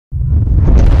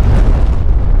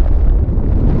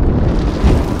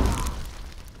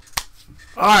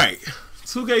Alright,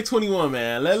 2K21,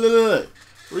 man. Look.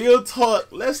 Real talk.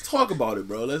 Let's talk about it,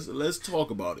 bro. Let's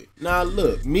talk about it. Now,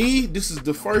 look, this is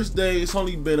the first day. It's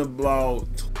only been about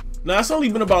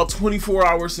 24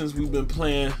 hours since we've been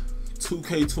playing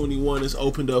 2K21. It's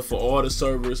opened up for all the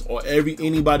servers, or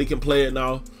anybody can play it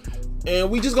now. And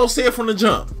we just gonna say it from the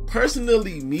jump.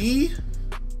 Personally,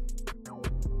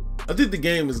 I think the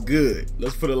game is good.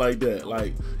 Let's put it like that.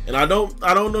 And I don't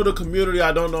know the community.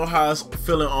 I don't know how it's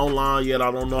feeling online yet.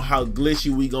 I don't know how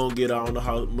glitchy we gonna get. I don't know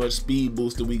how much speed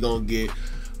booster we gonna get.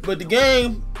 But the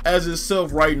game as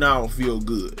itself right now feel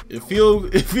good. It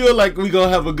feel like we gonna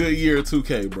have a good year of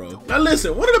 2K, bro. Now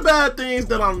listen, one of the bad things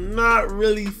that I'm not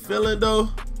really feeling though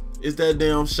is that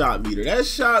damn shot meter. That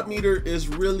shot meter is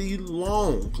really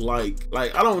long. Like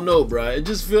I don't know, bro. It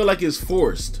just feel like it's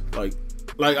forced.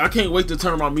 Like I can't wait to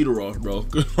turn my meter off, bro.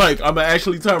 Like I'm gonna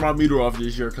actually turn my meter off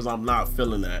this year because I'm not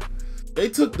feeling that. They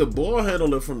took the ball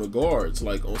handling from the guards,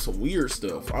 like on some weird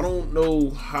stuff. I don't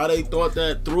know how they thought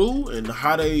that through and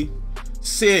how they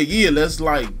said, yeah, let's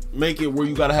like make it where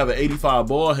you gotta have an 85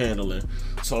 ball handling.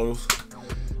 So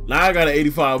now I got an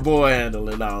 85 ball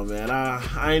handling now, man.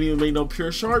 I ain't even made no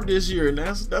pure sharp this year, and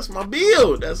that's my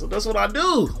build. That's what I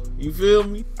do. You feel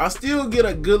me? I still get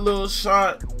a good little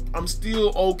shot. I'm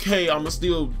still okay. I'm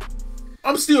still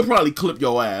probably clip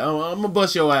your ass. I'm gonna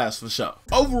bust your ass for sure.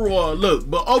 Overall,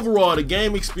 overall the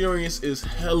game experience is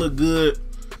hella good.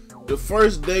 The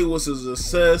first day was a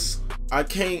success. I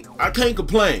can't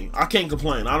complain. I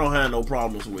don't have no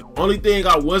problems with it. Only thing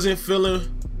I wasn't feeling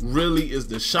really is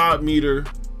the shot meter.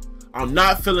 I'm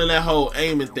not feeling that whole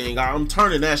aiming thing. I'm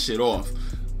turning that shit off.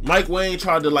 Mike Wayne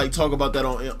tried to like talk about that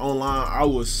online. I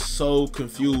was so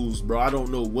confused, bro. I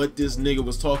don't know what this nigga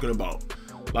was talking about.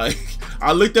 Like,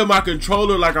 I looked at my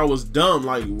controller like I was dumb.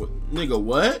 Like, nigga,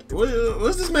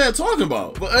 what's this man talking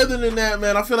about? But other than that,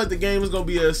 man, I feel like the game is gonna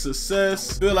be a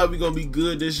success. Feel like we're gonna be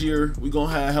good this year. We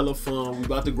gonna have hella fun. We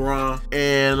about to grind.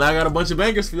 And I got a bunch of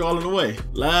bangers for y'all on the way.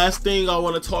 Last thing I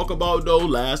want to talk about though,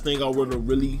 last thing I want to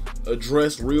really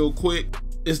address real quick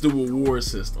is the reward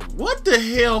system. What the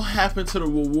hell happened to the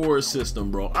reward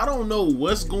system, bro? I don't know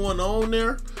what's going on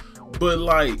there, but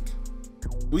like,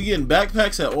 we getting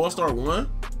backpacks at All-Star 1,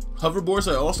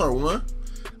 hoverboards at All-Star 1.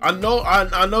 I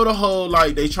know the whole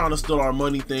like they trying to steal our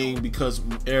money thing because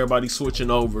everybody's switching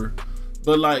over,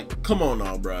 but like, come on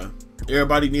now, bro.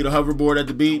 Everybody need a hoverboard at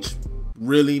the beach?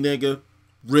 Really, nigga?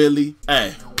 Really?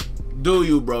 Hey, do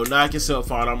you, bro? Knock yourself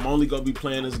out. I'm only gonna be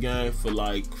playing this game for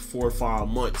like 4 or 5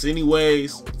 months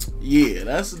anyways. Yeah,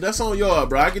 that's on y'all,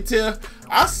 bro. I can tell.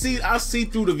 I see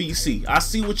through the VC. I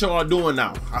see what y'all doing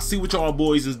now. I see what y'all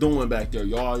boys is doing back there.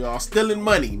 Y'all stealing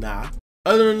money now.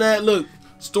 Other than that, look,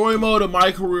 story mode of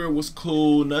my career was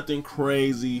cool. Nothing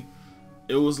crazy.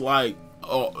 It was like,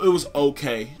 oh, it was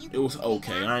okay. It was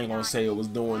okay. I ain't gonna say it was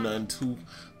doing nothing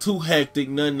too hectic,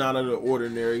 nothing out of the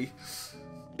ordinary.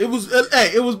 It was,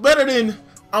 hey, it was better than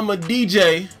I'm a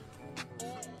DJ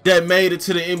that made it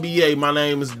to the NBA. My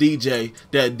name is DJ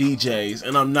that DJs,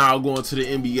 and I'm now going to the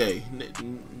NBA.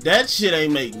 That shit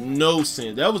ain't make no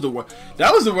sense. That was the worst.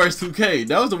 That was the worst 2K.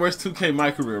 That was the worst 2K in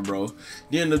my career, bro.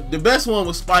 Then the best one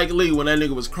was Spike Lee when that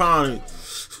nigga was crying.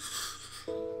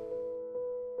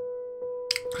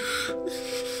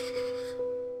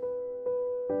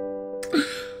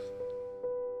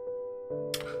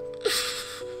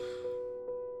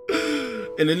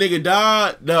 And the nigga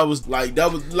died. That was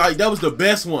the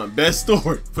best one, best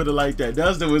story. Put it like that.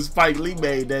 That's when Spike Lee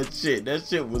made that shit. That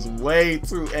shit was way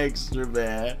too extra,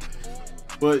 man.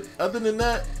 But other than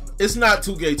that, it's not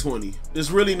 2K20. It's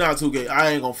really not 2K. I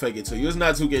ain't gonna fake it to you. It's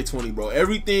not 2K20, bro.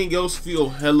 Everything else feel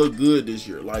hella good this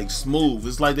year, like smooth.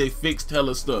 It's like they fixed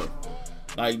hella stuff.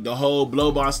 Like the whole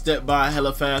blow by, step by,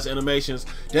 hella fast animations.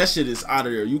 That shit is out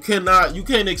of there. You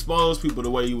can't expose people the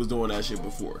way you was doing that shit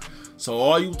before. So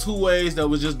all you 2As that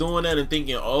was just doing that and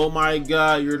thinking, oh my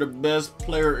god, you're the best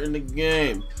player in the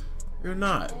game. You're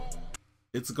not.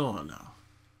 It's gone now.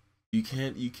 You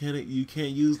can't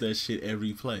use that shit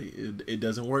every play. It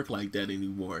doesn't work like that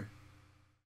anymore.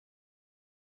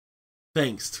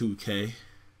 Thanks 2K.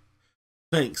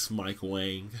 Thanks Mike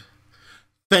Wang.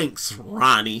 Thanks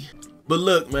Ronnie. But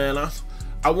look, man,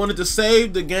 I wanted to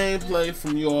save the gameplay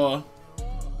from y'all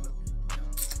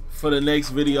for the next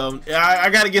video. I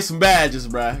gotta get some badges,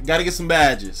 bruh. Gotta get some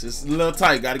badges. It's a little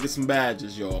tight. Gotta get some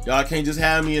badges, y'all. Y'all can't just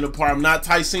have me in the park. I'm not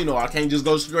Ticino. I can't just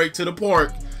go straight to the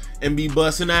park and be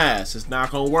busting ass. It's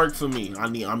not gonna work for me.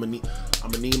 I'm gonna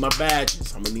need my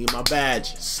badges. I'm gonna need my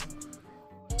badges.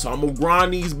 So I'm gonna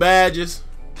grind these badges.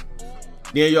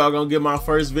 Then y'all gonna get my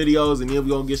first videos, and then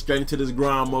we're gonna get straight into this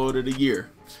grind mode of the year.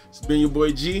 It's been your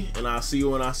boy G, and I'll see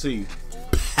you when I see you.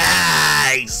 Bye.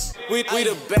 Nice. We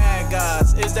the bad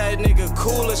guys. Is that nigga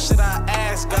cool or should I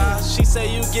ask God? She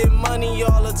say you get money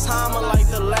all the time, unlike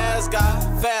the last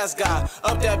guy. Fast guy.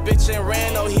 Up that bitch in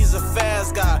Rando, he's a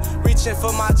fast guy. Reaching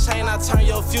for my chain, I turn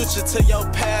your future to your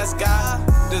past guy.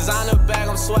 Designer bag,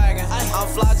 I'm swaggin'. I'm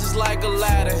fly just like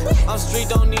Aladdin. I'm street,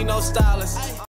 don't need no stylist.